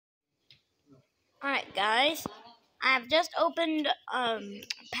Alright guys, I've just opened a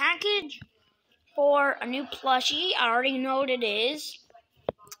package for a new plushie. I already know what it is.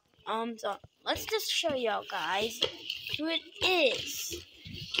 So let's just show y'all guys who it is.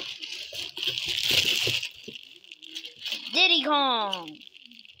 Diddy Kong.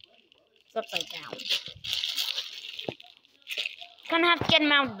 It's upside down. Gonna have to get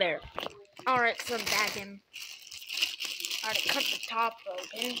him out of there. Alright, so back him. Alright, cut the top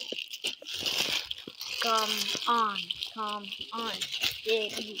open. Come on.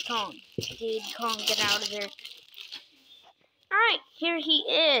 Diddy Kong. Diddy Kong, get out of there. Alright, here he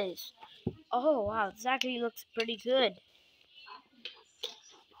is. Oh wow, this actually looks pretty good.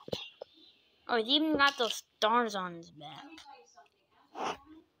 Oh, he's even got those stars on his back.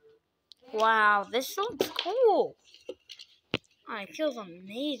 Wow, this looks cool. Oh, it feels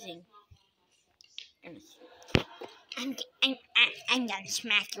amazing. I'm gonna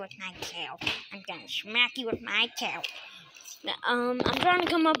smack you with my tail. I'm gonna smack you with my tail. I'm trying to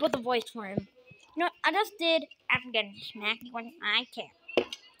come up with a voice for him. You know what I just did? I'm gonna smack you with my tail.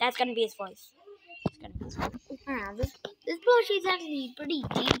 That's gonna be his voice. It's gonna be his voice. Wow, this plushie is actually pretty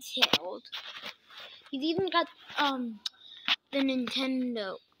detailed. He's even got the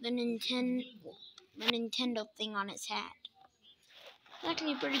Nintendo thing on its hat. It's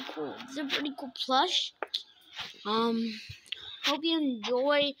actually pretty cool. It's a pretty cool plush. Hope you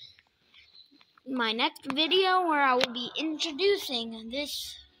enjoy my next video where I will be introducing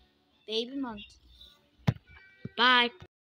this baby monkey. Bye.